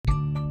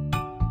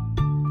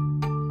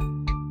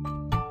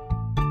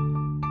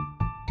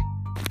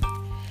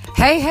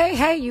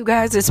Hey, you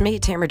guys, it's me,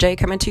 Tamara J,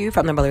 coming to you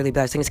from the Motherly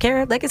Blessings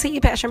Care Legacy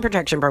Passion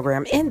Protection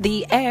Program in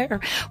the air,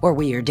 where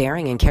we are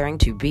daring and caring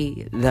to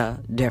be the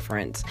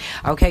difference.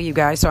 Okay, you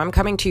guys, so I'm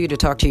coming to you to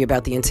talk to you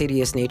about the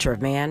insidious nature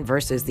of man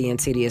versus the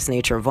insidious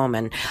nature of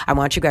woman. I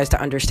want you guys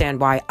to understand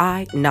why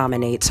I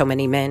nominate so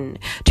many men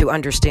to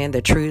understand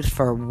the truth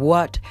for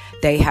what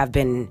they have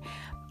been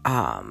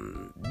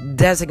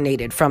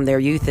designated from their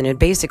youth, and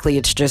basically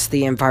it's just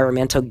the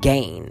environmental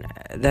gain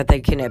that they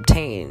can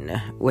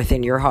obtain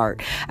within your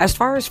heart. As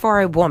far as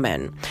for a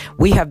woman,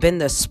 we have been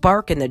the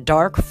spark in the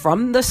dark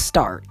from the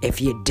start,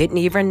 if you didn't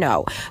even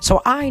know.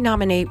 So I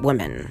nominate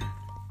women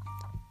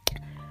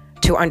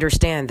to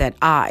understand that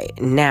I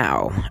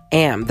now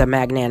am the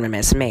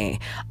magnanimous me.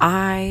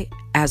 I,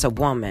 as a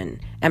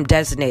woman, am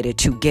designated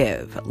to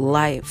give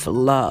life,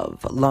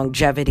 love,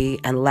 longevity,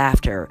 and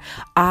laughter.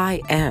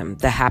 I am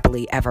the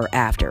happily ever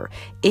after.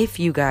 If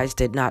you guys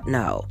did not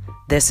know,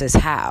 this is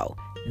how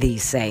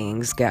these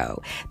sayings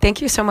go. Thank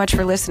you so much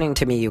for listening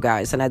to me, you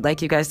guys, and I'd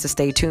like you guys to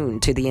stay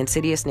tuned to the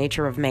insidious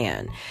nature of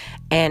man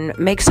and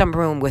make some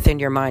room within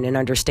your mind and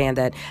understand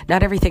that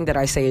not everything that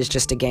I say is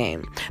just a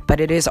game, but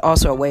it is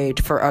also a way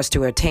for us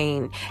to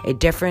attain a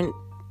different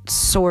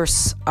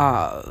source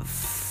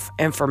of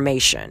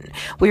information.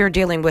 We are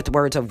dealing with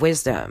words of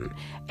wisdom,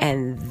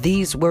 and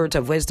these words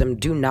of wisdom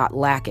do not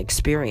lack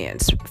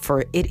experience,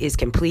 for it is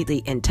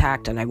completely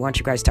intact. And I want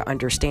you guys to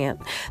understand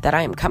that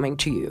I am coming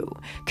to you,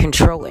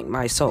 controlling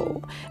my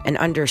soul and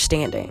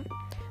understanding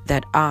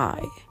that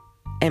I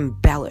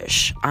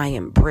embellish, I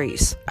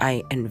embrace,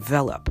 I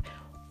envelop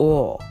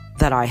all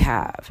that I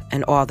have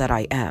and all that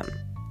I am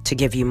to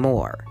give you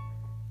more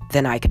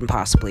than I can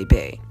possibly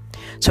be.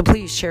 So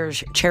please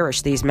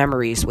cherish these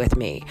memories with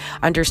me.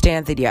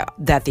 Understand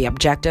that the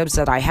objectives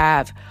that I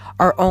have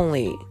are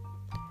only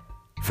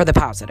for the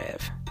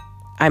positive.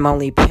 I'm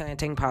only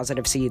planting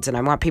positive seeds, and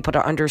I want people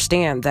to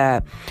understand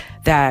that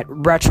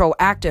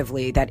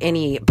retroactively, that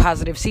any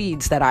positive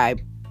seeds that I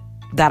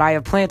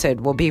have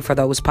planted will be for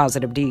those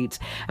positive deeds.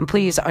 And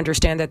please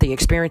understand that the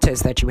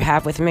experiences that you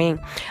have with me,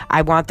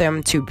 I want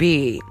them to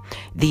be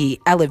the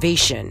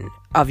elevation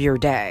of your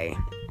day.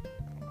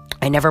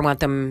 I never want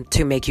them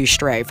to make you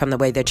stray from the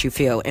way that you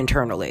feel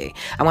internally.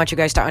 I want you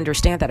guys to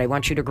understand that I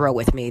want you to grow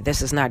with me.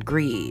 This is not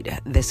greed.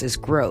 This is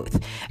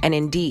growth. And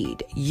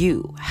indeed,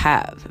 you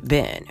have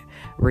been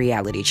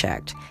reality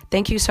checked.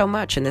 Thank you so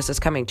much. And this is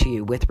coming to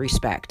you with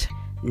respect.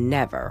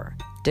 Never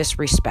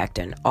disrespect,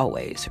 and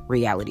always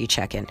reality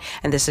checking.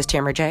 And this is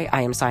Tamara J.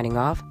 I am signing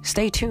off.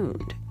 Stay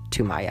tuned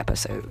to my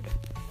episode.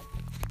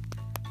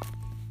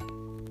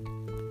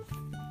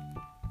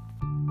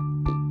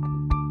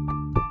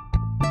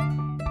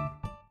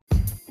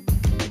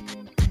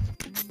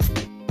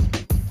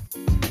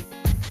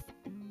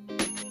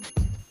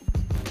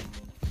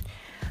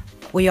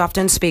 We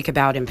often speak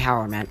about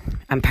empowerment,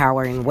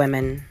 empowering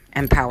women,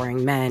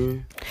 empowering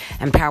men,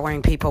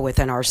 empowering people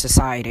within our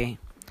society.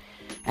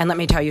 And let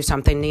me tell you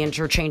something, the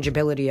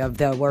interchangeability of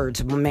the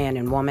words man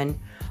and woman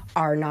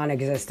are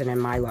non-existent in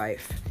my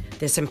life.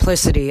 The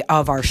simplicity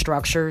of our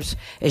structures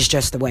is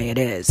just the way it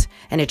is,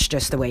 and it's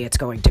just the way it's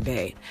going to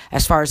be.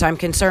 As far as I'm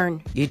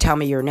concerned, you tell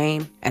me your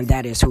name, and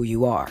that is who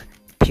you are,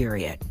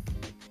 period.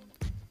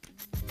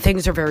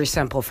 Things are very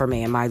simple for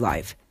me in my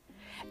life.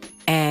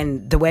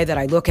 And the way that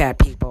I look at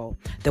people,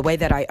 the way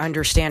that I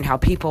understand how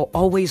people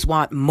always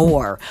want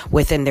more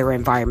within their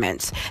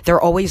environments. They're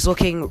always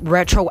looking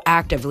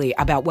retroactively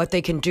about what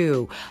they can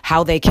do,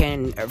 how they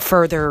can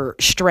further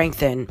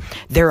strengthen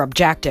their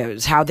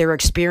objectives, how their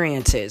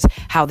experiences,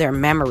 how their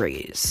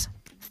memories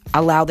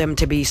allow them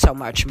to be so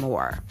much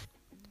more.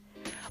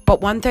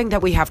 But one thing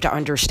that we have to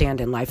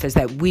understand in life is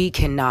that we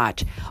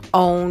cannot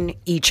own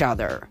each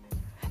other.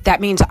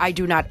 That means I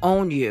do not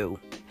own you,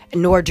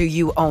 nor do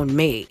you own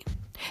me.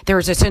 There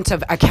is a sense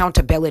of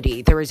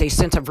accountability. There is a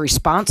sense of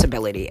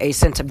responsibility, a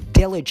sense of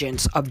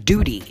diligence, of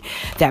duty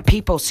that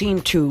people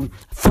seem to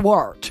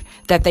thwart,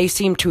 that they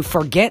seem to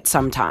forget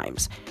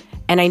sometimes.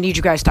 And I need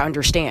you guys to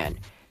understand,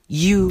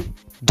 you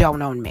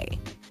don't own me.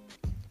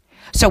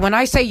 So when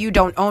I say you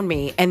don't own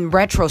me, in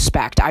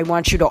retrospect, I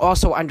want you to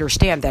also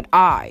understand that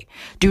I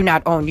do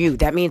not own you.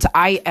 That means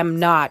I am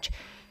not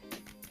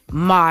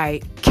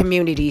my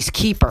community's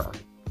keeper,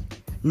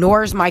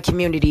 nor is my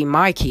community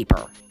my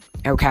keeper.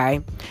 Okay?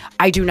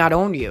 I do not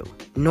own you,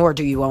 nor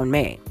do you own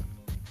me.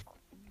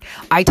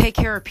 I take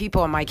care of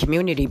people in my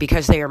community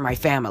because they are my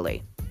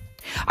family.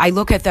 I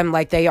look at them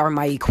like they are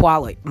my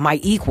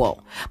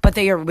equal, but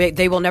they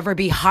will never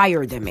be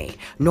higher than me,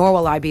 nor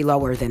will I be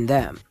lower than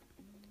them.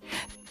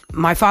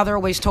 My father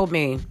always told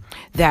me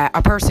that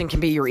a person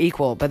can be your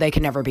equal, but they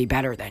can never be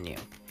better than you.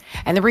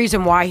 And the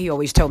reason why he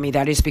always told me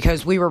that is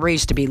because we were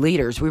raised to be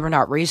leaders. We were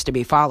not raised to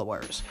be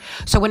followers.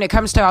 So when it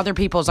comes to other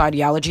people's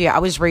ideology, I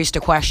was raised to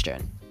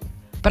question.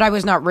 But I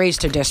was not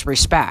raised to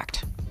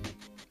disrespect.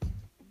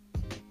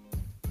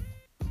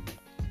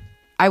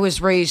 I was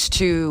raised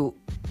to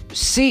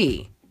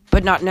see,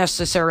 but not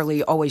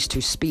necessarily always to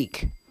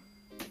speak.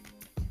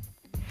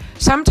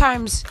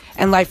 Sometimes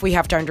in life we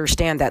have to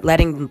understand that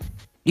letting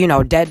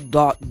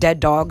dead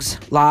dogs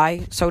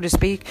lie, so to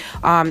speak.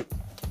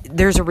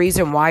 There's a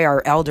reason why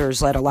our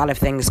elders let a lot of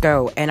things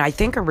go. And I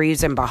think a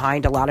reason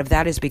behind a lot of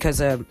that is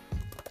because of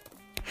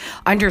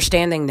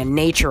understanding the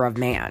nature of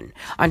man,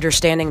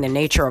 understanding the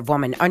nature of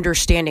woman,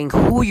 understanding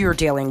who you're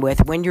dealing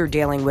with when you're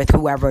dealing with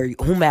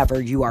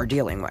whomever you are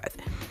dealing with.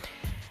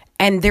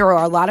 And there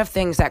are a lot of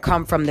things that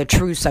come from the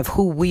truths of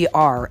who we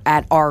are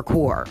at our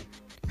core.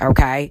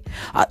 Okay?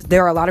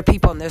 There are a lot of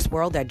people in this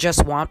world that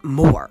just want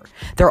more.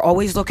 They're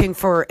always looking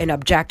for an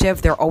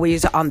objective. They're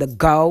always on the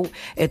go.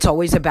 It's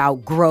always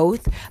about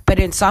growth. But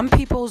in some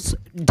people's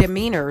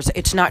demeanors,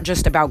 it's not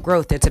just about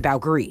growth. It's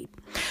about greed.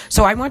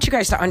 So I want you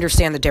guys to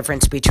understand the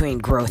difference between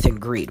growth and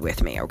greed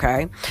with me,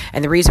 okay?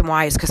 And the reason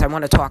why is because I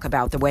want to talk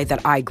about the way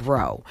that I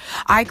grow.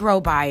 I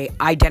grow by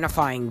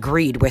identifying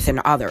greed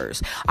within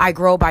others. I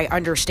grow by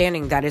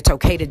understanding that it's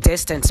okay to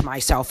distance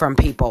myself from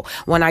people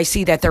when I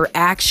see that their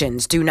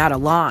actions do not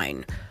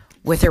align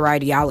with their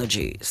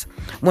ideologies,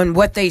 when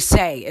what they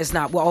say is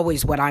not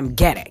always what I'm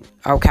getting,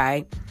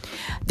 okay?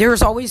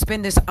 There's always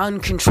been this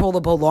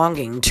uncontrollable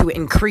longing to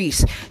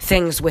increase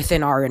things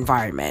within our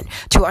environment,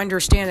 to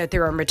understand that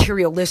there are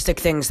materialistic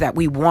things that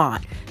we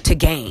want to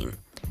gain,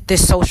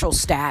 this social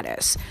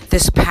status,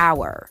 this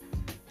power.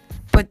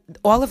 But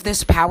all of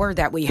this power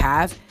that we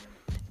have,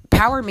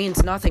 power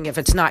means nothing if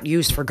it's not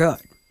used for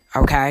good,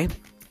 okay?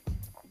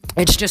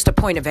 It's just a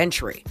point of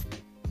entry.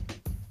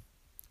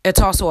 It's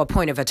also a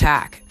point of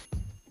attack.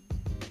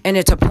 And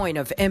it's a point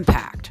of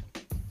impact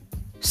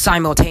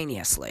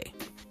simultaneously.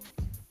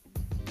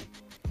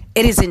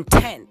 It is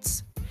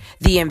intense,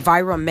 the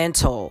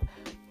environmental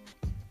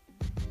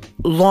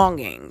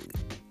longing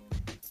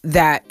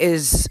that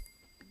is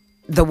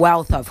the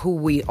wealth of who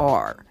we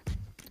are.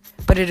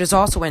 But it is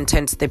also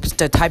intense,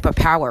 the type of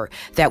power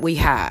that we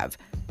have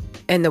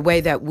and the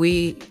way that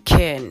we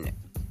can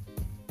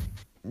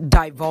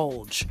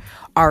divulge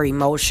our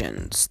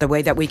emotions, the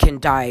way that we can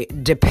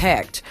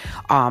depict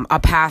a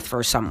path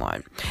for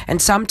someone.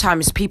 And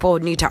sometimes people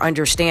need to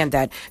understand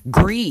that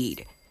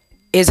greed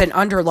is an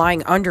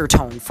underlying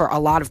undertone for a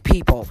lot of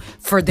people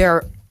for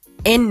their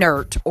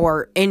inert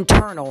or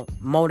internal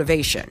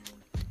motivation.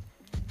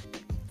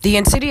 The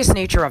Insidious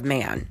Nature of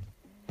Man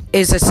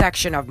is a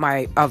section of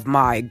my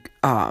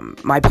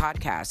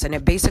podcast, and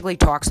it basically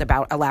talks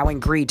about allowing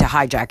greed to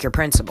hijack your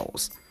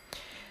principles.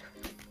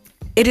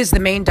 It is the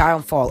main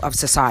downfall of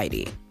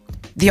society.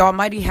 The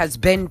Almighty has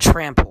been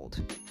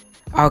trampled,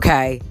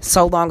 okay,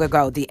 so long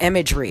ago. The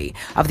imagery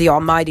of the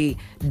almighty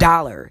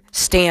dollar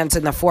stands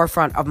in the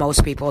forefront of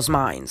most people's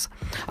minds.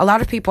 A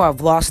lot of people have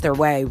lost their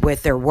way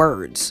with their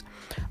words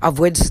of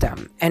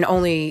wisdom and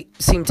only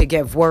seem to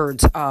give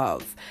words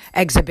of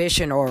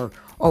exhibition or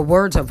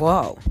words of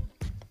woe.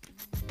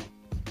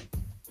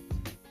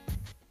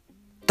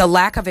 The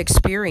lack of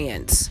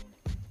experience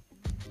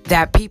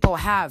that people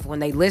have when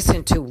they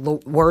listen to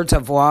words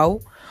of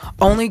woe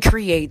only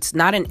creates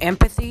not an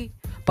empathy,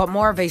 but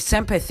more of a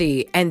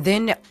sympathy. And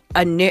then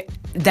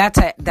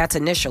that's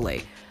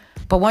initially.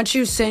 But once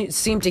you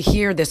seem to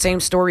hear the same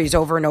stories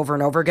over and over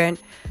and over again,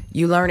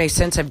 you learn a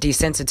sense of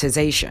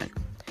desensitization.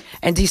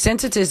 And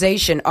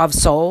desensitization of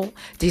soul,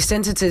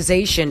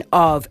 desensitization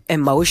of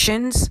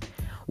emotions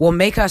will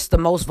make us the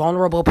most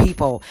vulnerable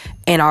people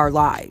in our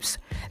lives.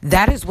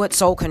 That is what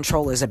soul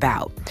control is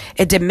about.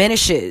 It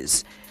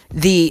diminishes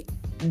the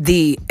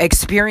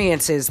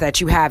experiences that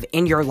you have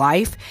in your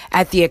life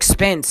at the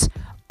expense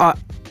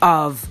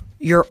of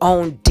your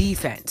own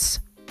defense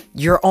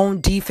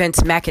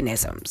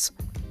mechanisms.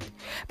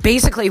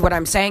 Basically, what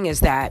I'm saying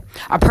is that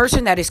a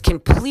person that is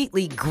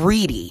completely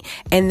greedy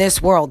in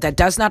this world, that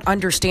does not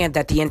understand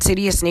that the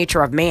insidious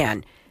nature of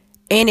man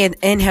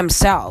in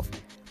himself,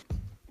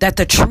 that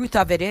the truth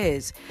of it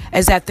is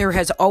that there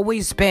has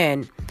always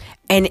been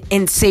an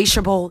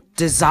insatiable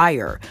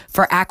desire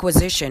for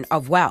acquisition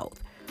of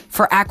wealth,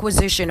 for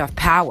acquisition of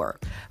power,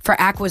 for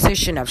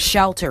acquisition of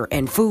shelter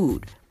and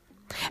food.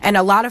 And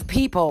a lot of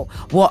people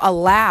will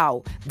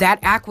allow that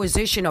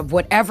acquisition of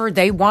whatever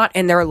they want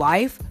in their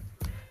life.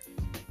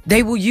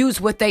 They will use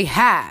what they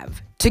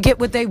have to get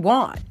what they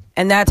want.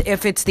 And that's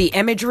if it's the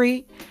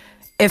imagery,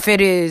 if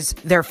it is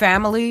their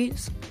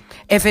families,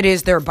 if it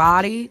is their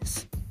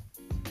bodies,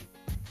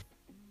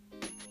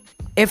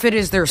 if it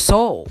is their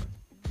soul.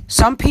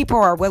 Some people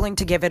are willing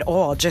to give it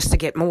all just to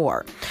get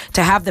more,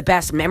 to have the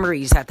best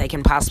memories that they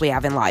can possibly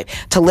have in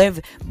life, to live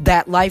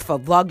that life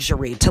of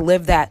luxury, to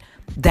live that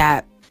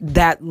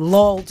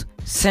lulled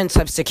sense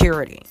of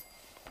security.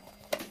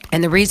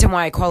 And the reason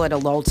why I call it a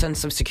lulled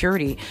sense of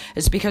security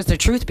is because, the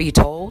truth be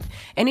told,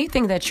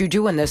 anything that you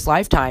do in this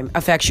lifetime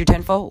affects you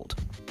tenfold.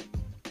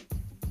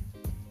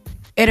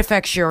 It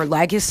affects your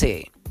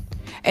legacy.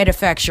 It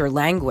affects your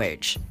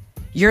language,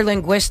 your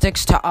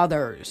linguistics to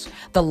others,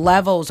 the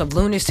levels of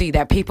lunacy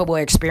that people will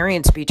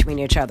experience between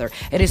each other.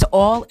 It is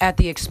all at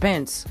the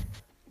expense.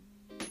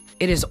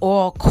 It is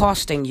all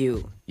costing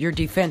you your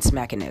defense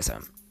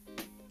mechanism.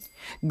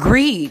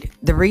 Greed,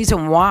 the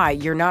reason why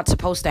you're not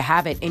supposed to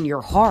have it in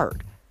your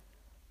heart,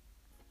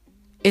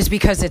 is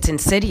because it's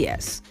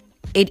insidious.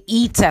 It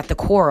eats at the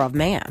core of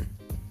man.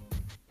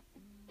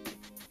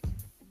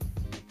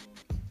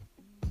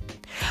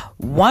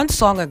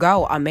 Once long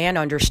ago, a man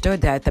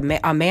understood that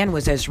a man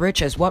was as rich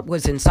as what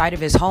was inside of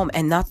his home,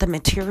 and not the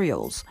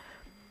materials,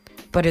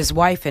 but his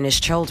wife and his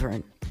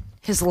children.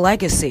 His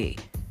legacy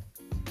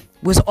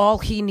was all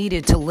he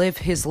needed to live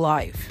his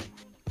life.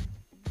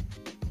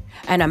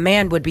 And a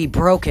man would be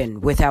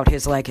broken without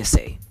his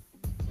legacy.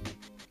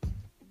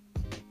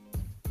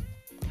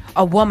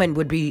 A woman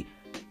would be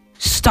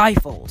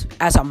stifled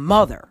as a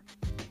mother,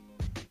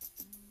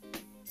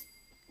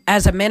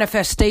 as a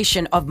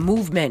manifestation of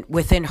movement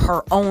within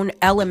her own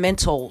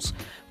elementals,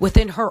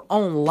 within her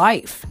own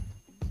life.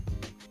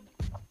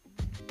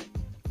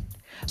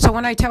 So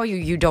when I tell you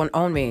you don't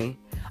own me,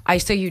 I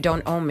say you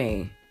don't own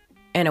me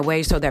in a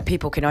way so that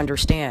people can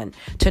understand,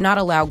 to not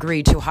allow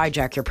greed to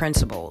hijack your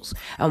principles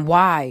and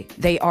why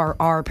they are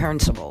our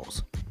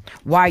principles,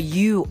 why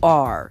you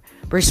are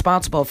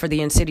responsible for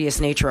the insidious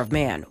nature of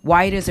man,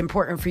 why it is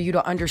important for you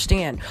to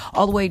understand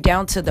all the way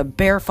down to the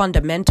bare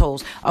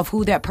fundamentals of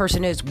who that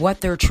person is,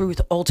 what their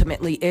truth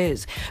ultimately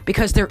is.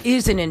 Because there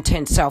is an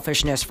intense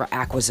selfishness for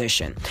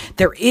acquisition.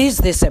 There is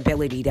this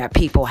ability that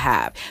people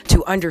have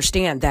to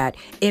understand that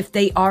if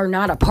they are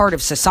not a part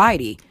of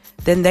society,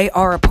 then they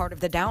are a part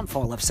of the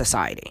downfall of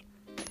society.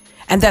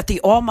 And that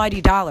the almighty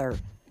dollar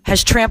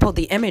has trampled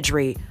the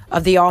imagery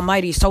of the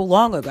almighty so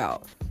long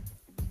ago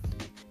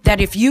that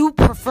if you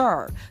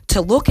prefer to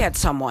look at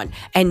someone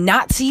and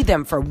not see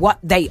them for what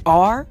they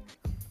are,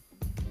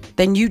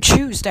 then you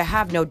choose to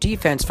have no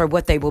defense for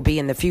what they will be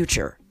in the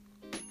future.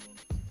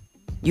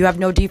 You have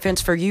no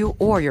defense for you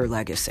or your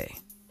legacy.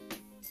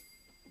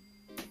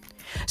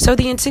 So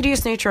the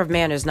insidious nature of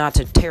man is not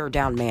to tear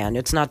down man.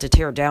 It's not to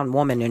tear down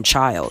woman and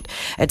child.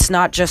 It's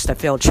not just a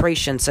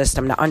filtration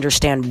system to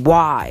understand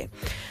why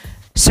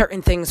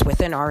certain things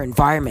within our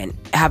environment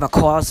have a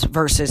cause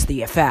versus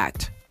the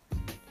effect.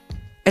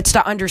 It's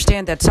to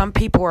understand that some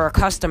people are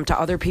accustomed to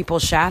other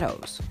people's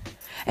shadows.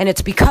 And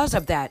it's because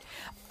of that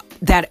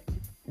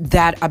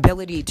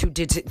ability to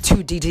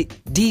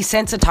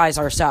desensitize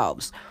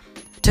ourselves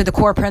to the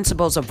core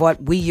principles of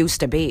what we used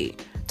to be,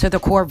 to the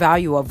core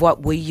value of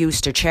what we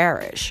used to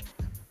cherish,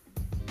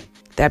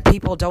 that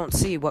people don't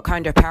see what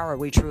kind of power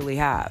we truly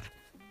have.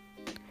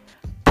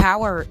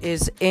 Power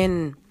is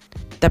in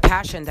the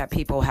passion that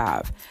people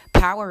have.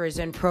 Power is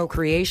in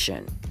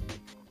procreation.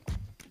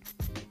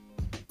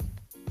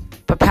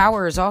 But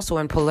power is also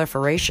in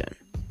proliferation.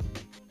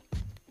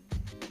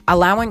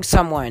 Allowing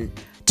someone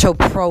to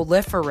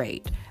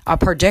proliferate a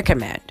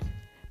predicament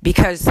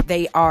because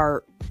they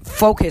are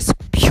focused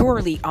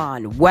purely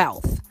on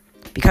wealth,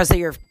 because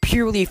they are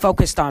purely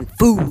focused on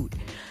food,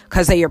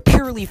 because they are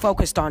purely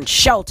focused on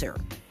shelter,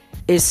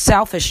 is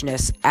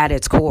selfishness at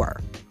its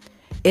core.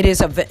 It is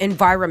an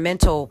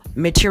environmental,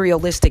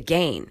 materialistic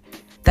gain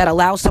that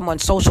allows someone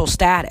social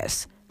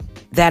status,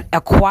 that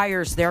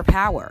acquires their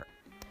power.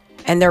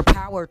 And their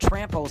power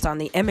tramples on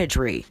the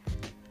imagery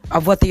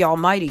of what the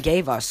Almighty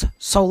gave us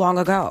so long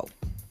ago.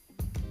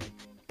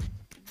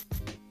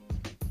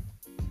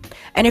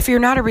 And if you're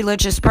not a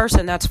religious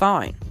person, that's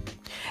fine.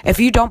 If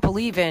you don't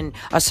believe in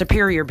a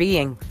superior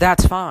being,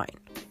 that's fine.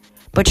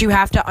 But you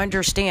have to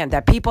understand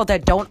that people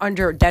that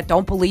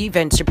don't believe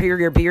in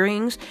superior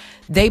beings,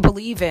 they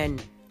believe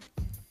in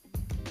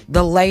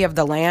the lay of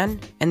the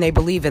land and they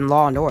believe in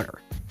law and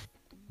order.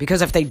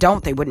 Because if they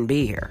don't, they wouldn't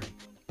be here.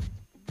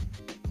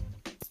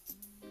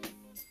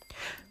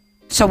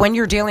 So when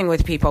you're dealing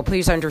with people,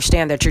 please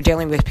understand that you're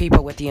dealing with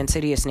people with the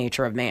insidious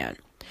nature of man.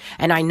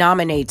 And I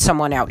nominate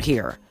someone out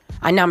here.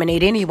 I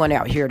nominate anyone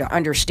out here to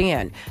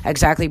understand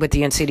exactly what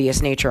the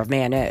insidious nature of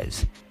man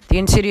is. The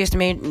insidious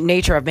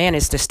nature of man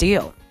is to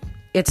steal.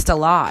 It's to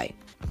lie.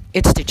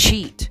 It's to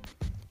cheat.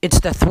 It's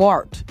to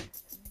thwart.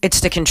 It's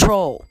to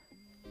control.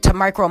 To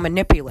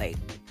micro-manipulate.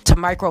 To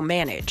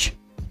micromanage.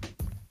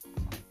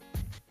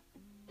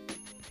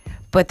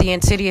 But the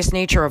insidious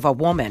nature of a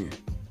woman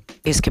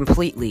is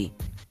completely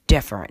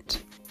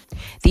different.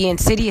 The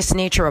insidious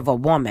nature of a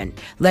woman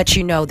lets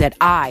you know that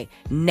I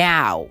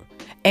now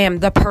am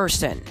the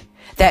person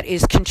that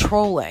is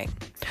controlling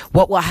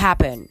what will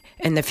happen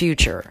in the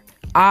future.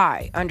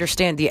 I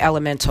understand the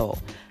elemental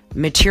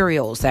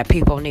materials that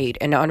people need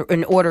in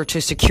order to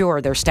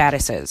secure their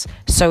statuses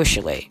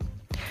socially.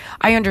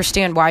 I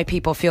understand why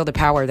people feel the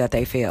power that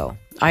they feel.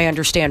 I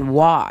understand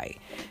why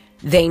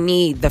they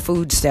need the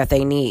foods that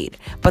they need.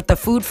 But the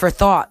food for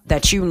thought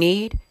that you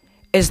need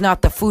is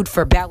not the food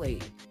for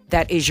belly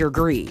that is your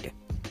greed.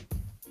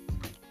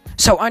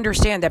 So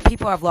understand that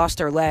people have lost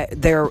their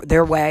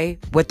way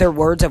with their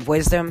words of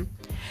wisdom.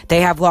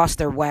 They have lost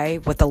their way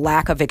with the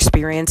lack of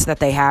experience that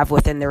they have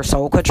within their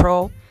soul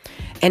control.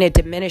 And it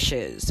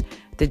diminishes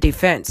the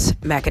defense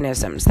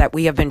mechanisms that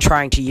we have been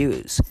trying to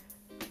use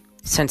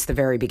since the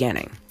very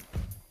beginning.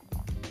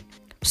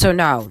 So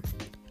no,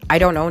 I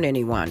don't own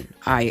anyone.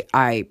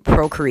 I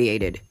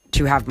procreated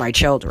to have my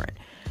children.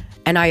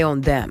 And I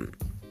own them.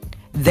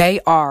 They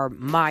are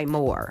my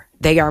more.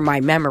 They are my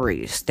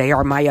memories. They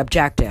are my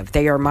objective.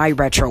 They are my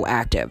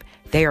retroactive.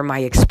 They are my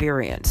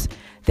experience.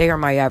 They are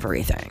my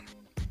everything.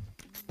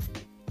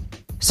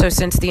 So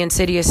since the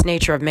insidious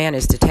nature of man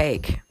is to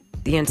take,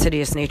 the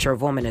insidious nature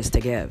of woman is to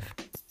give.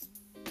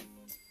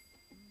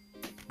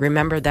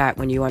 Remember that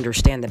when you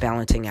understand the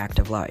balancing act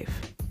of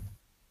life.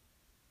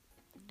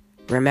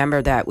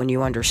 Remember that when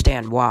you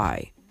understand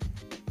why,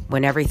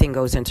 when everything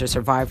goes into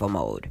survival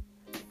mode,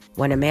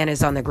 when a man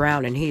is on the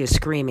ground and he is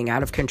screaming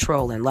out of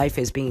control and life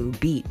is being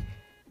beat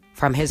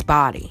from his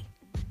body,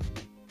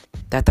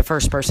 that the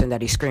first person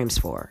that he screams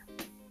for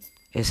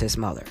is his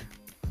mother.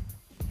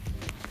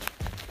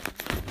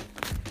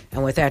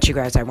 And with that, you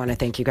guys, I want to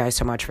thank you guys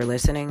so much for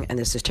listening. And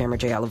this is Tamara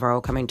J.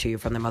 Olivero coming to you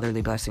from the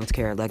Motherly Blessings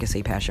Care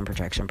Legacy Passion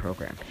Protection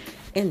Program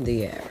in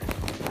the air.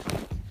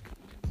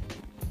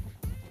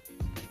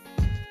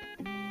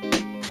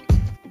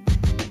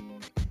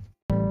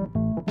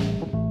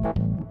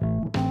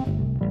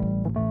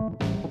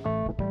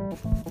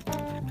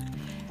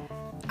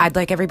 I'd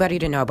like everybody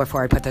to know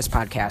before I put this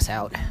podcast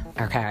out,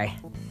 okay,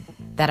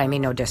 that I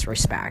mean no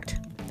disrespect,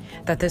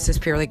 that this is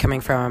purely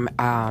coming from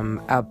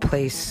a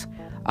place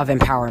of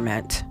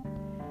empowerment,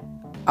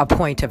 a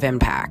point of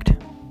impact.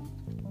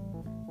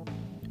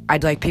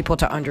 I'd like people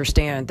to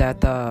understand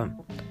that the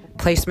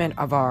placement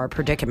of our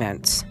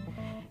predicaments,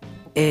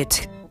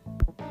 it's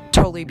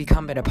totally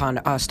incumbent upon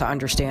us to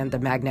understand the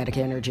magnetic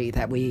energy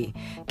that we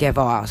give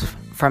off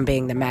from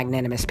being the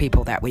magnanimous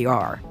people that we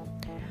are.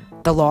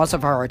 The laws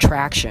of our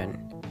attraction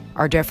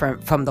are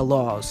different from the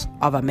laws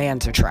of a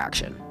man's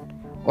attraction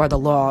or the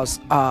laws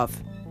of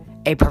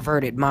a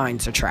perverted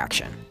mind's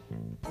attraction.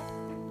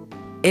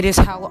 It is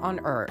hell on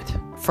earth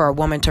for a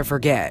woman to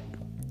forget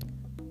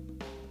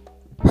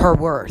her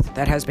worth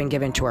that has been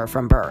given to her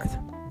from birth.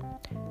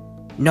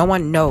 No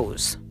one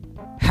knows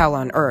hell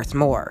on earth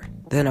more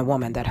than a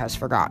woman that has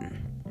forgotten.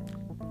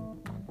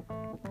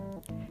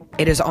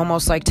 It is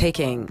almost like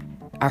taking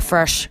a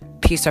fresh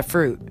piece of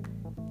fruit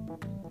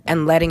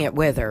and letting it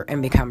wither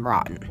and become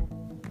rotten.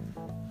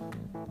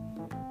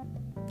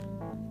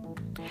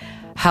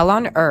 Hell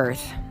on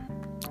earth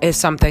is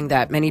something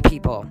that many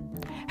people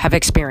have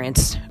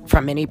experienced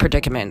from many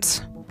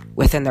predicaments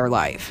within their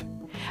life.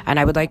 And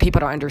I would like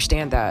people to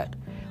understand that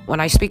when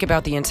I speak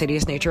about the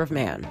insidious nature of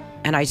man,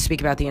 and I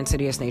speak about the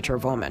insidious nature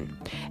of woman,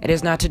 it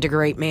is not to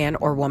degrade man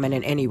or woman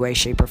in any way,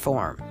 shape, or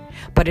form.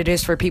 But it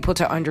is for people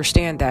to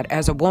understand that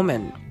as a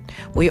woman,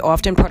 we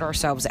often put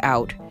ourselves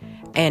out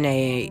in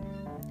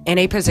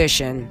a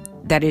position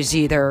that is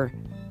either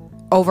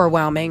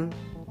overwhelming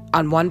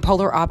on one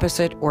polar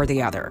opposite or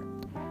the other.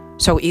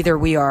 So either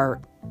we are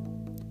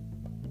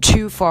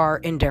too far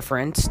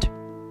indifferenced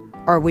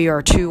or we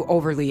are too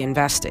overly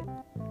invested.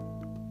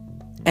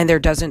 And there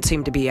doesn't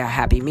seem to be a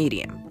happy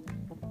medium.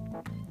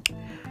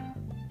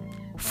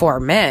 For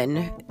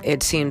men,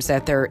 it seems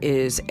that there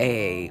is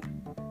a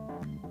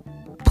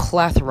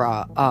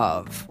plethora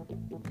of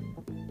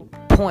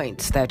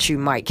points that you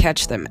might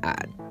catch them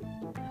at.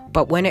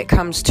 But when it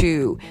comes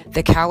to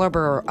the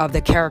caliber of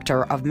the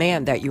character of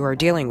man that you are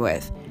dealing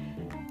with,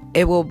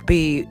 it will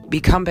be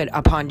incumbent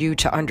upon you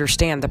to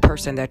understand the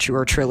person that you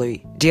are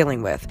truly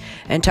dealing with,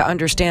 and to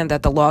understand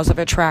that the laws of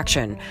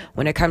attraction,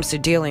 when it comes to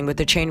dealing with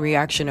the chain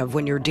reaction of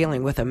when you're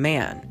dealing with a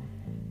man,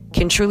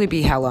 can truly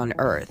be hell on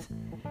earth.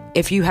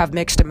 If you have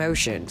mixed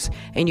emotions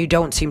and you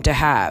don't seem to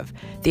have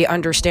the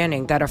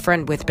understanding that a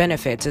friend with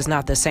benefits is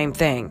not the same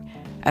thing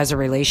as a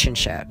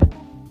relationship,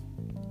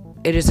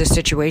 it is a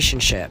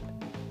situationship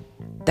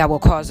that will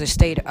cause a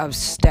state of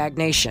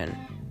stagnation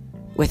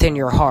within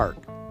your heart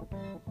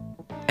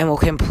and will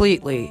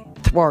completely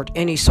thwart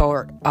any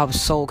sort of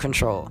soul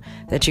control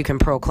that you can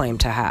proclaim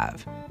to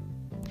have.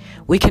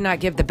 We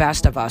cannot give the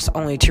best of us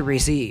only to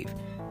receive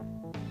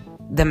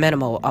the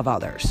minimal of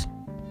others.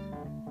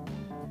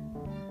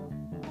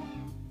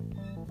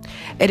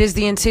 It is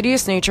the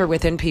insidious nature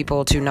within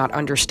people to not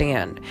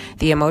understand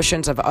the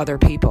emotions of other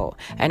people.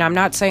 And I'm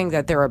not saying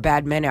that there are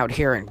bad men out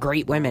here and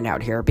great women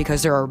out here,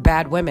 because there are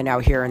bad women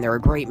out here and there are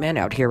great men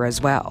out here as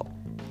well.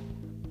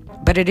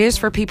 But it is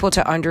for people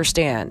to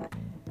understand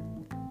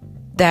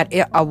that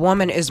a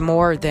woman is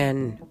more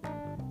than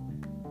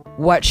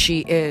what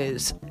she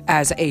is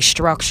as a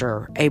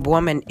structure. A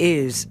woman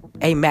is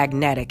a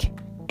magnetic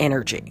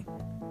energy.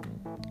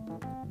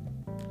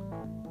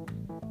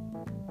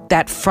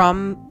 That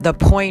from the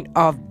point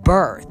of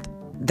birth,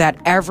 that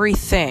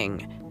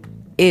everything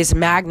is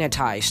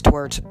magnetized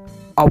towards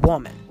a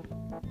woman,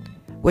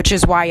 which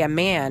is why a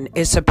man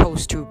is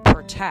supposed to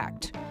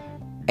protect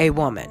a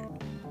woman.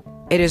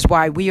 It is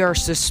why we are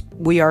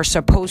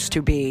supposed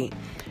to be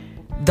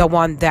the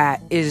one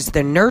that is the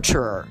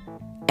nurturer,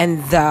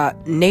 and the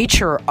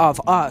nature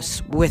of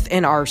us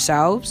within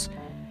ourselves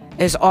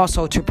is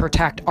also to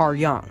protect our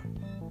young.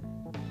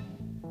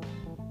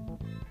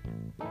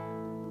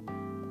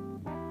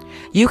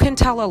 You can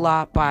tell a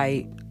lot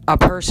by a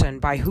person,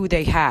 by who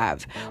they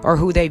have or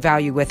who they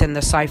value within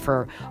the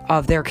cipher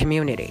of their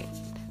community,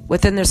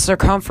 within the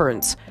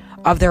circumference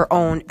of their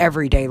own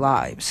everyday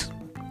lives.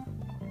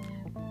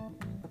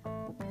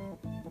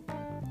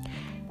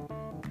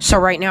 So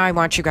right now I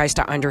want you guys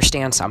to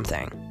understand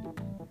something.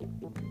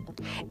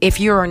 If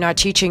you are not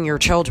teaching your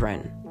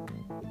children,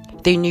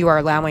 then you are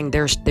allowing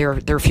their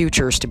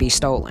futures to be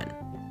stolen.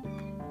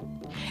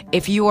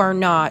 If you are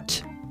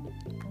not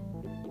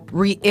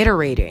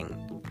reiterating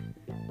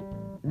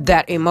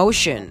that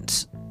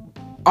emotions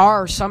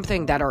are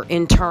something that are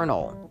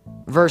internal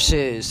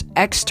versus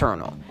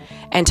external,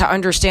 and to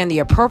understand the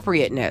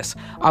appropriateness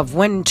of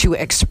when to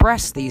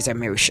express these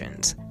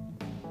emotions,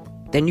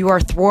 then you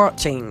are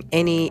thwarting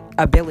any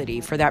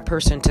ability for that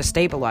person to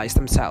stabilize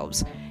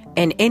themselves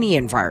in any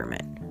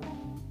environment,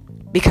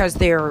 because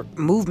their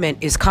movement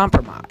is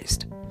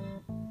compromised.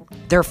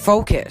 Their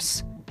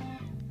focus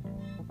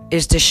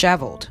is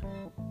disheveled.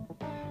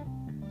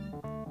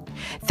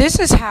 This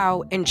is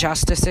how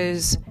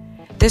injustices,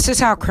 this is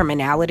how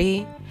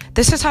criminality,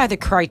 this is how the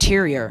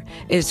criteria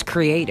is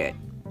created.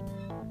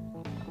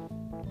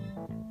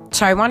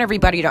 So I want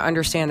everybody to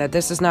understand that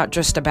this is not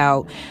just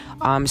about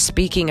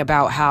speaking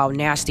about how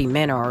nasty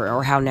men are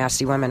or how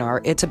nasty women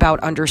are. It's about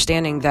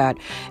understanding that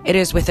it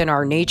is within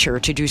our nature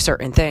to do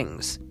certain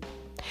things.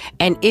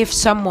 And if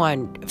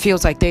someone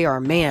feels like they are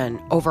a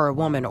man over a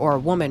woman or a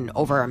woman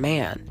over a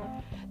man,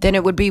 then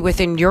it would be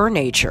within your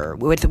nature,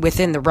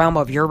 within the realm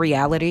of your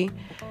reality,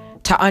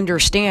 to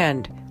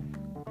understand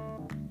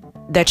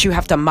that you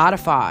have to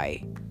modify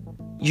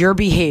your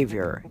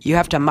behavior. You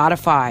have to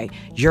modify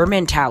your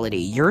mentality,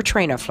 your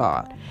train of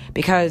thought,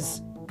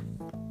 because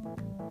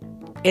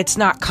it's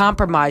not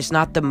compromised,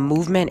 not the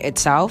movement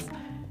itself,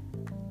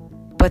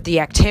 but the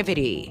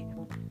activity,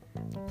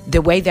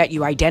 the way that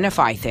you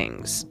identify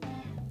things,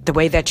 the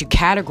way that you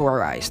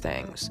categorize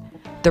things,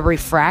 the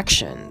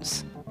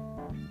refractions,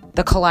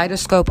 the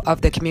kaleidoscope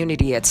of the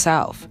community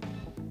itself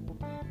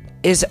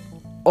is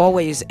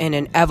always in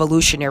an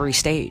evolutionary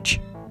stage.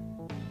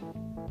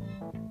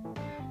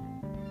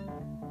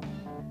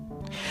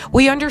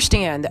 We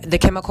understand the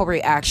chemical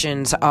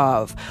reactions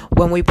of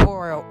when we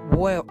pour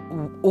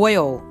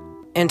oil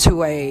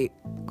into a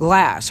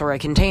glass or a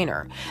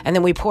container, and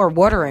then we pour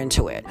water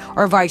into it,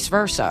 or vice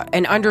versa,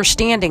 and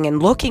understanding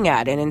and looking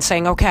at it and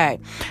saying, okay,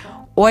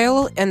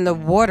 oil and the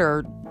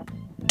water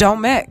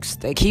don't mix.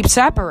 They keep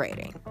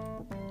separating.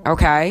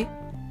 Okay?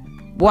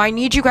 Well, I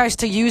need you guys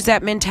to use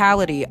that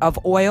mentality of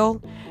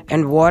oil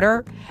and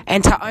water,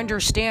 and to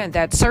understand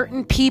that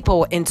certain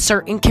people in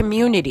certain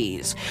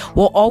communities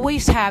will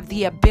always have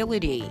the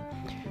ability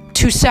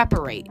to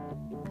separate.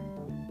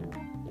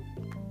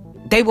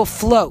 They will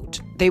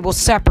float. They will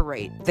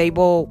separate. They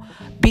will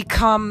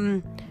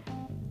become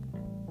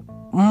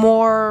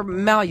more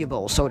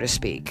malleable, so to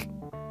speak.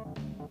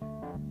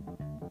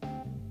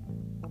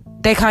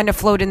 They kind of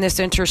float in this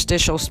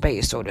interstitial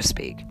space, so to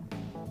speak.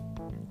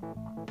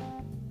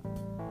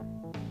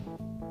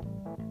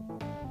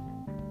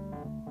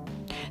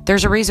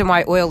 There's a reason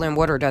why oil and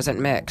water doesn't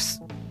mix.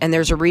 And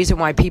there's a reason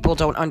why people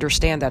don't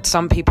understand that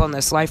some people in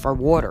this life are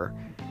water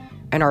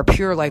and are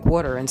pure like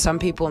water, and some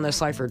people in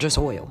this life are just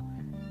oil.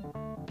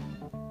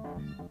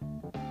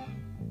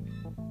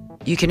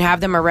 You can have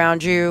them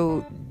around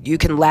you. You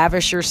can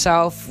lavish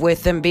yourself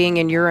with them being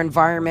in your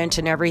environment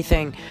and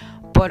everything.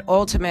 But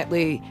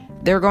ultimately,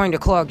 they're going to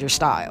clog your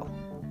style.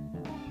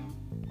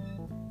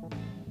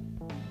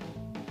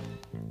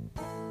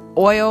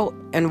 Oil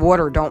and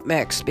water don't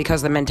mix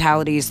because the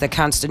mentalities, the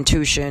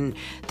constitution,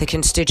 the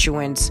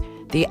constituents,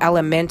 the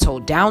elemental,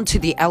 down to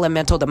the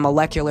elemental, the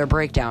molecular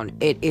breakdown,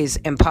 it is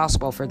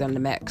impossible for them to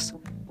mix.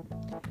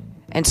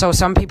 And so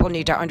some people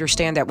need to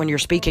understand that when you're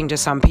speaking to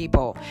some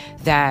people,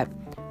 that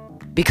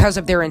because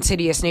of their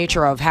insidious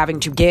nature of having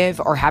to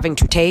give or having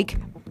to take,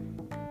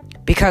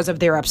 because of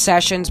their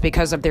obsessions,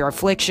 because of their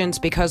afflictions,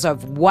 because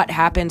of what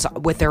happens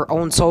with their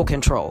own soul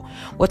control,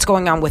 what's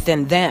going on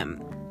within them,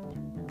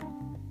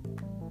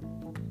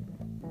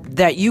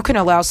 that you can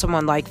allow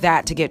someone like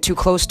that to get too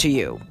close to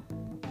you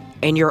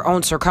in your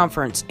own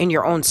circumference, in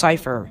your own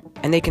cipher,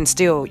 and they can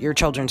steal your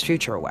children's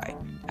future away,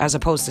 as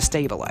opposed to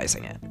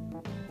stabilizing it.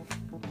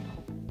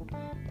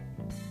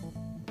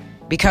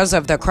 Because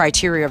of the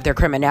criteria of their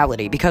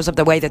criminality, because of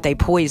the way that they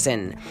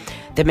poison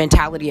the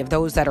mentality of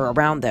those that are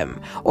around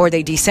them, or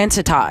they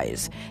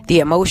desensitize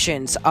the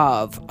emotions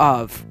of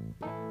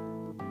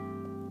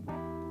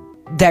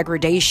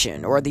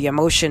degradation, or the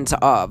emotions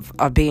of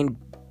being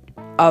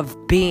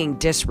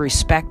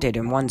disrespected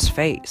in one's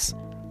face.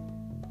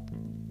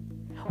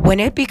 When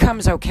it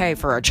becomes okay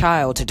for a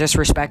child to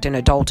disrespect an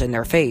adult in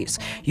their face,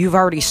 you've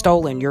already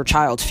stolen your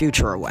child's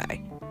future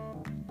away.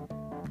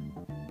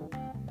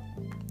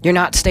 You're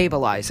not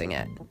stabilizing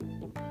it.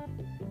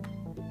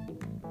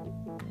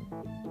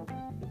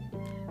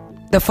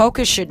 The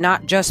focus should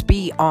not just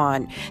be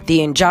on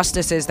the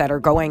injustices that are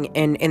going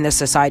in the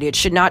society. It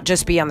should not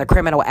just be on the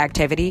criminal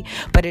activity,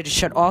 but it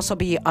should also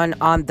be on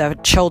the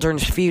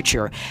children's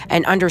future,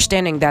 and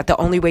understanding that the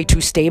only way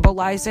to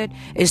stabilize it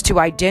is to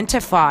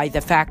identify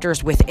the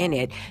factors within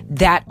it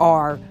that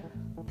are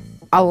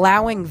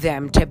allowing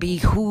them to be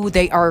who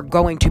they are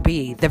going to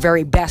be, the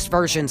very best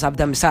versions of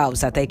themselves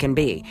that they can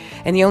be.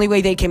 And the only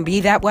way they can be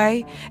that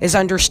way is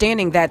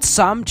understanding that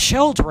some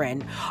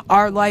children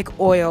are like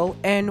oil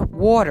and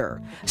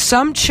water.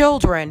 Some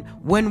children,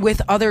 when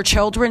with other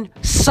children,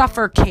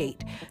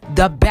 suffocate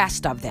the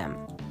best of them.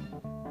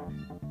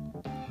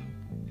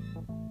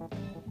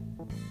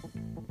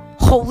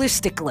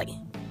 Holistically,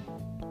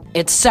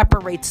 it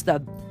separates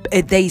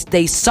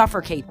they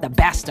suffocate the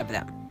best of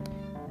them.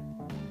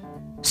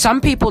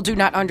 Some people do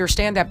not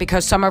understand that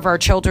because some of our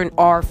children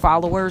are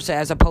followers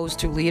as opposed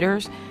to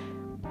leaders,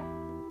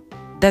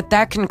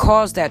 that can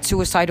cause that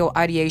suicidal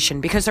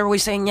ideation because they're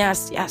always saying,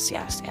 yes, yes,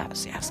 yes,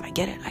 yes, yes, I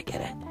get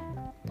it.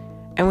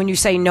 And when you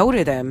say no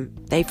to them,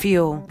 they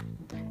feel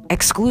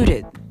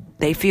excluded.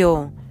 They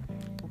feel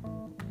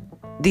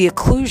the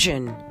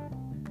occlusion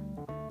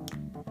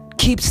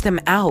keeps them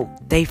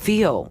out. They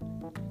feel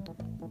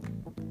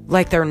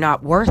like they're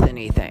not worth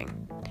anything.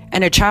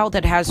 And a child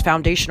that has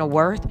foundational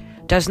worth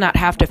does not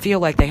have to feel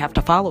like they have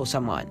to follow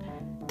someone.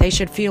 They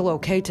should feel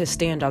okay to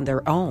stand on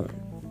their own.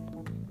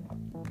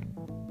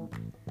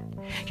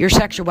 Your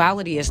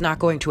sexuality is not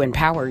going to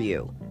empower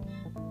you.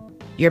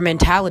 Your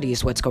mentality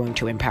is what's going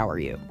to empower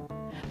you.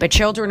 But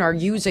children are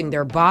using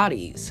their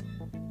bodies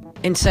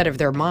instead of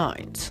their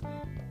minds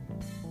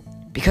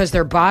because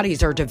their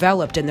bodies are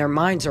developed and their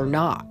minds are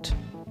not.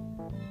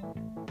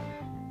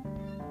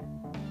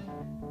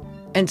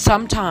 And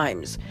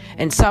sometimes,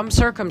 in some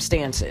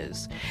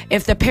circumstances,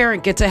 if the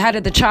parent gets ahead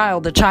of the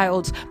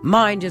child's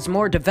mind is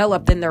more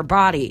developed than their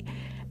body.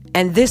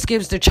 And this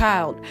gives the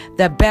child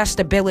the best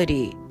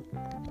ability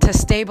to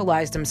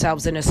stabilize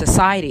themselves in a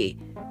society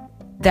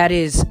that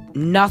is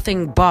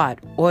nothing but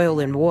oil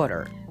and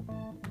water.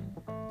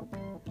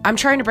 I'm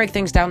trying to break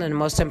things down in the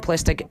most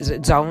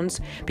simplistic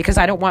zones because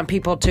I don't want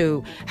people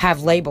to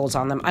have labels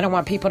on them. I don't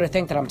want people to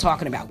think that I'm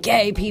talking about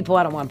gay people.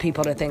 I don't want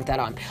people to think that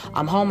I'm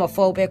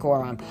homophobic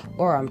or I'm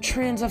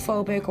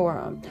transphobic or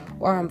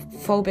I'm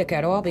phobic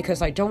at all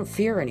because I don't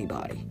fear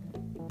anybody.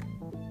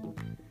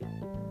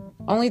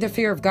 Only the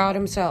fear of God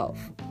himself.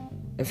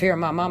 The fear of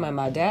my mama and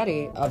my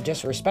daddy of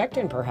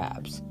disrespecting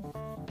perhaps.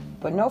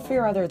 But no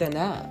fear other than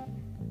that.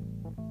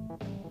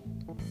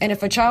 And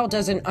if a child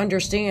doesn't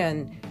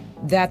understand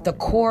that the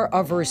core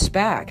of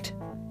respect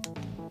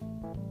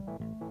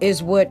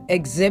is what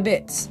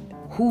exhibits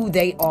who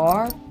they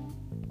are,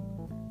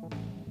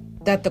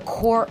 that the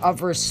core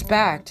of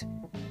respect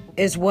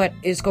is what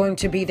is going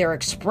to be their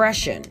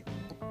expression.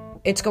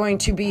 It's going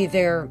to be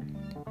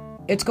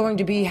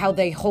how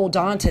they hold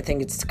on to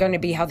things. It's going to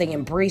be how they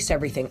embrace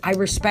everything. I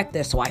respect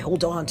this, so I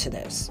hold on to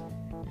this.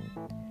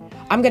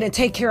 I'm going to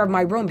take care of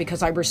my room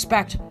because I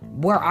respect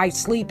where I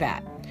sleep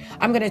at.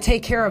 I'm going to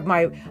take care of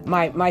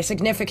my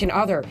significant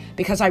other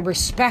because I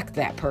respect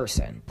that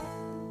person.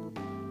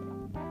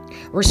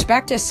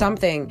 Respect is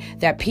something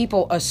that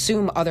people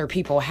assume other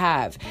people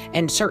have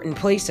in certain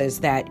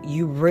places that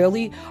you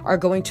really are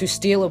going to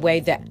steal away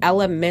the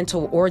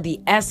elemental or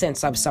the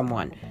essence of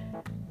someone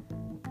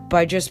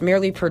by just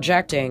merely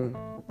projecting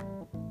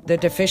the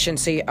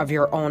deficiency of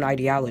your own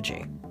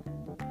ideology.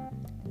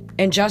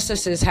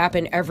 Injustices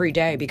happen every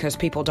day because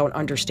people don't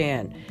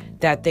understand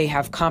that they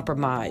have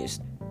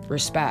compromised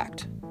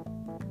respect.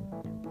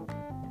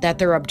 That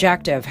their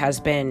objective has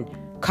been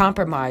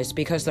compromised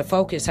because the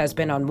focus has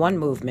been on one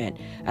movement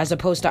as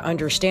opposed to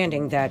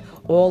understanding that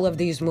all of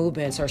these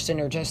movements are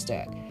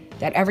synergistic,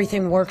 that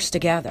everything works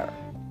together.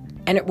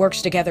 And it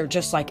works together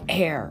just like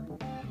air,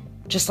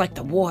 just like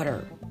the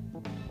water.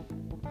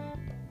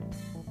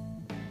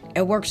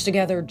 It works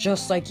together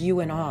just like you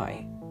and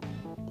I,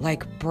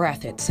 like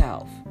breath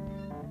itself.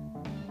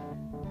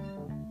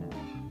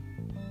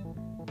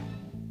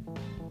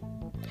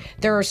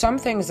 There are some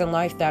things in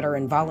life that are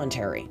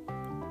involuntary.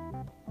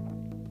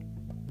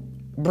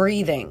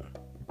 Breathing.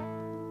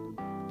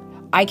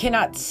 I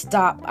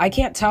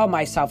can't tell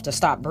myself to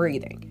stop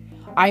breathing.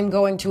 I'm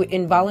going to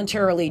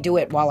involuntarily do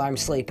it while I'm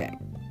sleeping.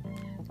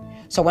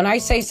 So when I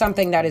say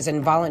something that is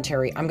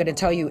involuntary, I'm going to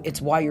tell you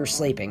it's while you're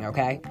sleeping,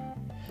 okay?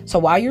 So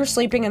while you're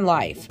sleeping in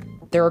life,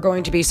 there are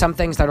going to be some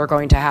things that are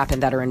going to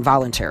happen that are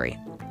involuntary.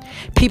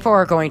 People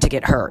are going to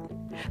get hurt.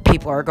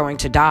 People are going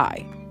to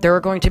die. There are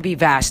going to be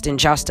vast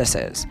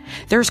injustices.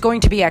 There's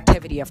going to be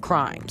activity of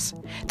crimes.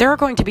 There are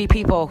going to be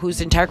people whose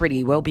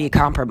integrity will be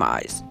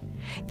compromised.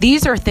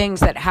 These are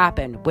things that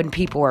happen when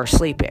people are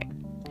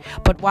sleeping.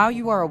 But while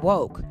you are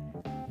awake,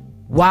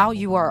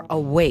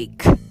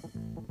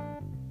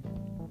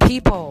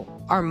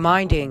 people are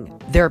minding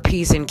their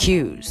P's and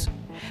Q's.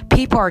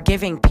 People are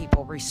giving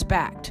people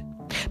respect.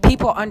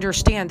 People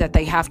understand that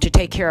they have to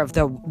take care of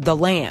the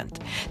land.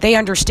 They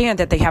understand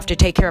that they have to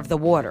take care of the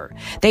water.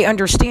 They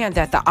understand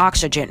that the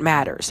oxygen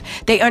matters.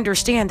 They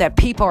understand that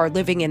people are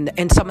living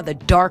in some of the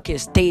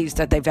darkest days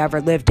that they've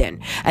ever lived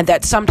in, and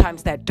that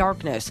sometimes that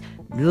darkness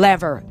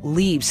never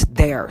leaves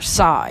their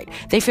side.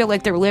 They feel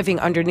like they're living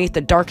underneath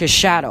the darkest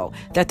shadow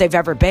that they've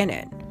ever been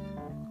in.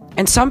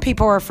 And some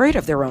people are afraid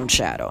of their own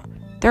shadow.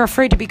 They're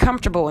afraid to be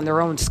comfortable in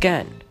their own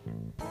skin.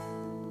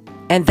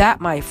 And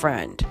that, my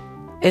friend,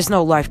 is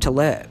no life to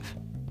live.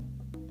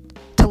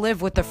 To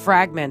live with the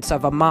fragments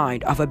of a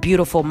mind, of a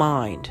beautiful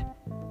mind.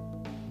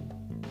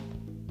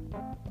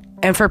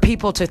 And for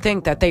people to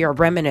think that they are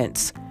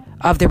remnants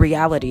of the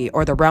reality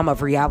or the realm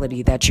of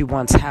reality that you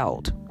once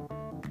held.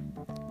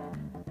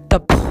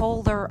 The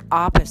polar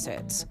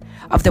opposites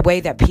of the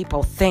way that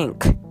people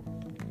think,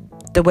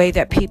 the way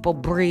that people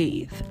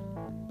breathe,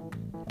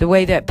 the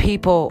way that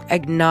people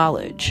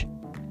acknowledge.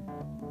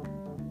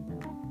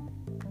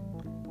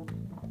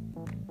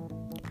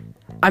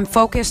 I'm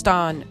focused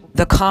on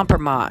the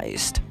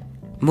compromised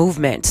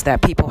movements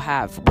that people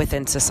have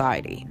within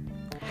society.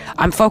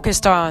 I'm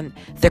focused on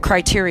the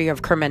criteria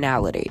of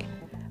criminality.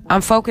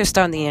 I'm focused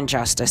on the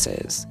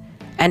injustices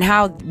and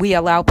how we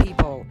allow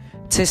people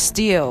to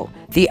steal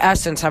the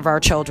essence of our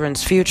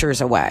children's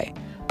futures away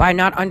by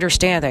not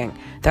understanding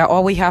that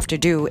all we have to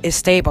do is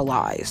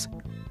stabilize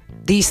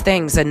these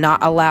things and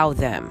not allow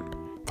them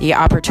the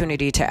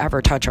opportunity to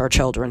ever touch our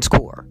children's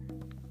core.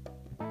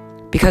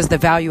 Because the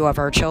value of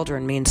our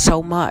children means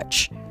so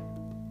much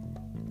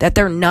that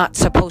they're not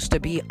supposed to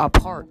be a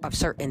part of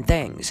certain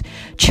things.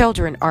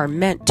 Children are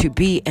meant to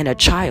be in a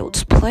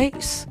child's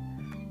place.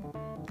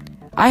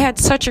 I had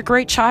such a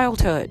great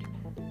childhood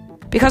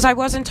because I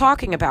wasn't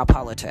talking about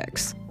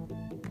politics.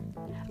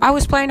 I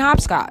was playing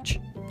hopscotch,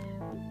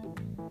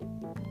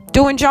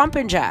 doing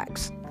jumping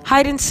jacks,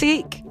 hide and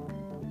seek.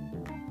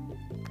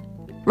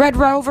 Red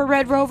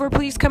Rover,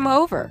 please come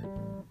over.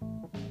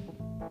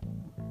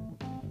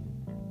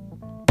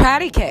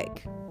 Patty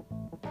cake.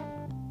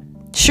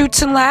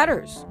 Chutes and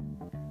ladders.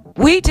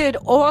 We did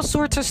all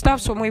sorts of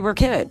stuff when we were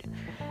kids.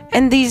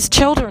 And these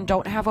children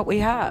don't have what we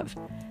have.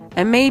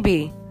 And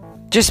maybe,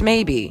 just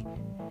maybe,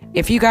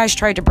 if you guys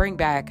tried to bring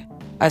back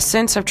a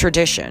sense of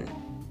tradition,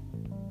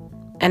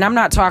 and I'm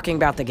not talking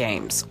about the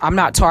games. I'm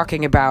not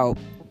talking about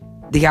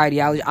the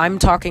ideology. I'm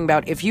talking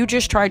about if you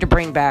just tried to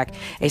bring back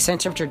a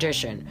sense of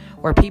tradition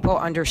where people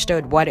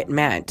understood what it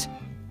meant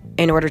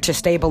in order to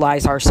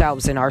stabilize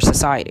ourselves in our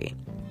society.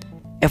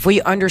 If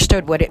we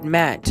understood what it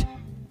meant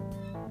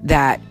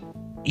that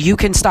you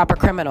can stop a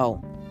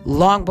criminal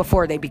long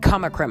before they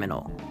become a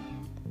criminal,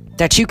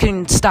 that you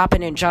can stop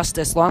an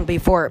injustice long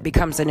before it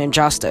becomes an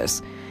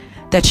injustice,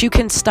 that you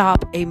can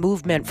stop a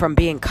movement from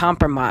being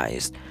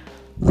compromised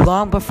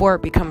long before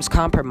it becomes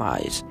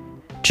compromised,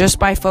 just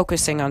by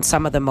focusing on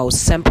some of the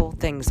most simple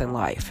things in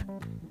life,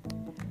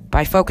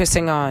 by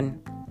focusing on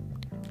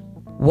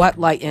what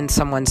lightens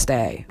someone's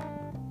day,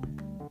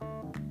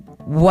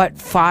 what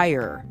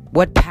fire,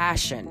 what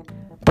passion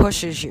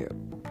pushes you.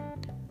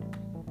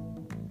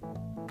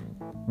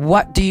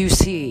 What do you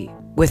see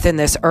within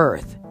this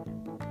earth?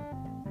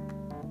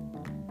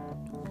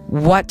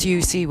 What do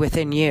you see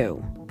within you?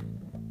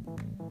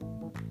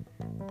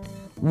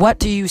 What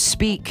do you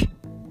speak?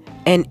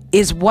 And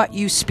is what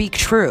you speak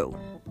true?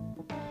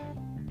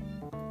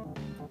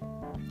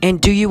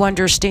 And do you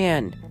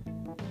understand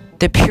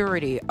the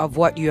purity of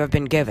what you have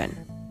been given?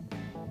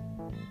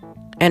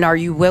 And are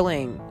you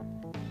willing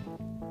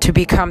to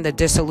become the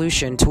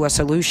dissolution to a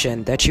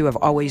solution that you have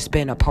always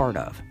been a part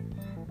of?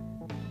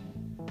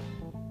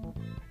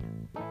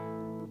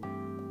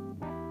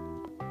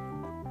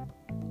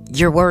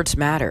 Your words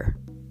matter.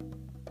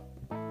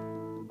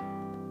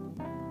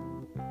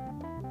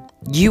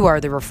 You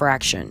are the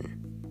refraction.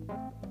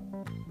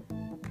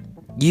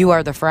 You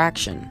are the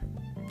fraction.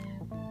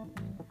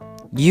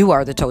 You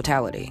are the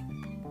totality.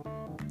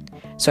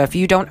 So if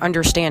you don't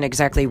understand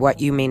exactly what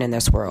you mean in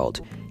this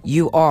world,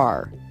 you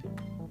are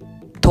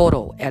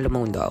todo el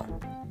mundo.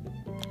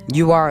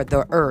 You are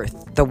the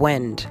earth, the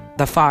wind,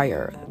 the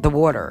fire, the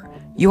water.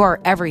 You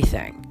are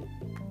everything.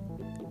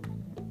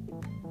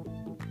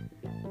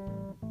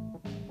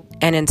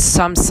 And in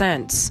some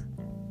sense,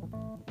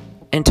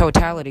 in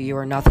totality, you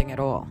are nothing at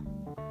all.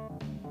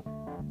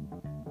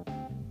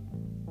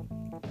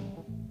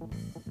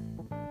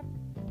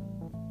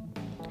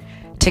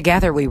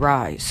 Together we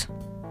rise,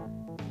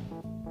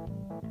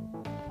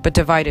 but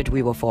divided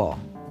we will fall.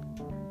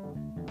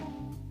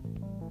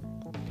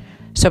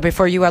 So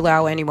before you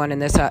allow anyone in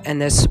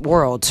this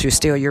world to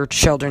steal your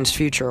children's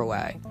future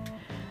away,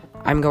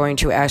 I'm going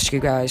to ask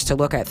you guys to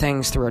look at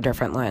things through a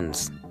different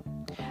lens.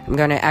 I'm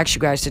going to ask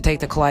you guys to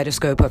take the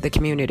kaleidoscope of the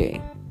community.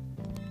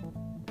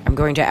 I'm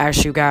going to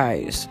ask you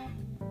guys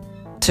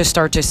to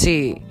start to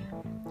see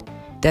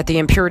that the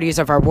impurities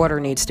of our water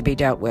needs to be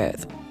dealt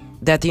with,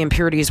 that the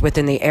impurities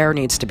within the air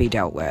needs to be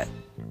dealt with,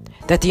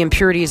 that the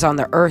impurities on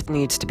the earth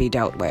needs to be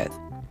dealt with,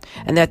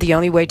 and that the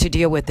only way to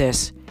deal with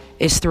this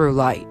is through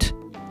light.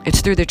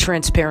 It's through the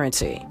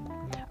transparency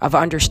of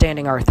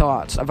understanding our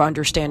thoughts, of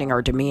understanding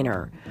our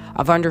demeanor,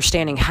 of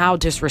understanding how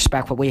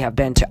disrespectful we have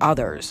been to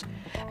others,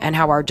 and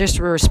how our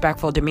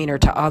disrespectful demeanor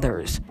to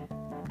others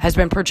has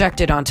been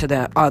projected onto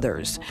the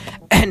others,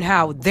 and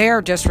how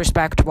their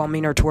disrespectful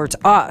demeanor towards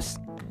us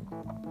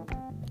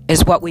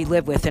is what we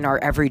live with in our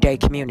everyday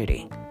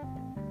community.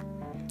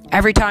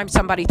 Every time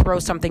somebody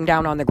throws something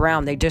down on the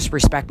ground, they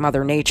disrespect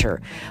Mother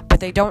Nature. But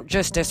they don't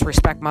just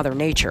disrespect Mother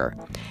Nature.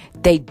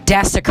 They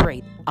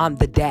desecrate on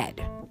the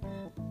dead.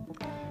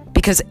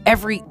 Because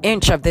every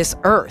inch of this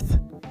earth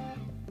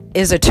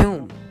is a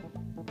tomb.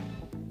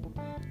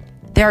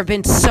 There have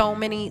been so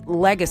many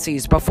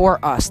legacies before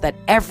us that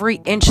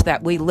every inch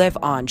that we live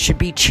on should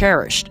be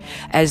cherished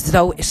as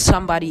though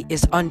somebody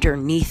is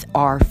underneath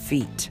our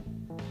feet.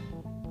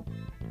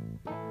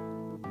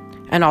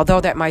 And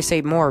although that might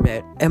say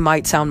morbid, it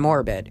might sound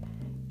morbid,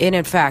 it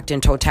in fact,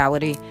 in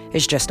totality,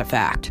 is just a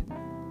fact.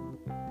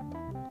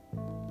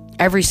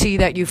 Every sea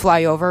that you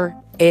fly over,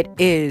 it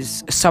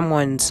is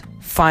someone's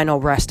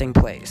final resting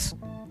place.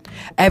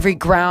 Every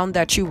ground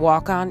that you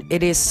walk on,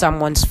 it is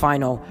someone's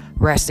final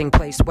resting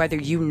place, whether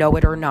you know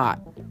it or not.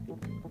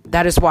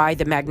 That is why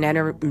the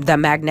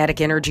magnetic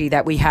energy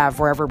that we have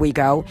wherever we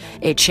go,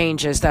 it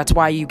changes. That's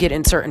why you get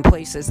in certain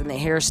places and the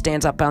hair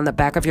stands up on the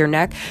back of your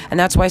neck. And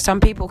that's why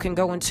some people can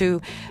go into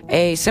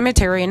a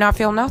cemetery and not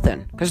feel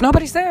nothing, because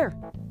nobody's there.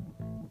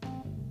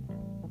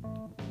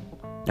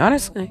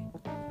 Honestly.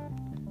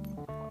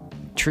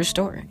 True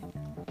story.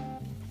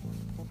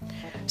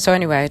 So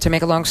anyway, to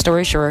make a long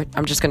story short,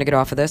 I'm just going to get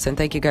off of this. And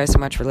thank you guys so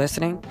much for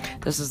listening.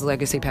 This is the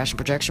Legacy Passion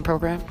Projection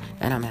Program,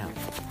 and I'm out.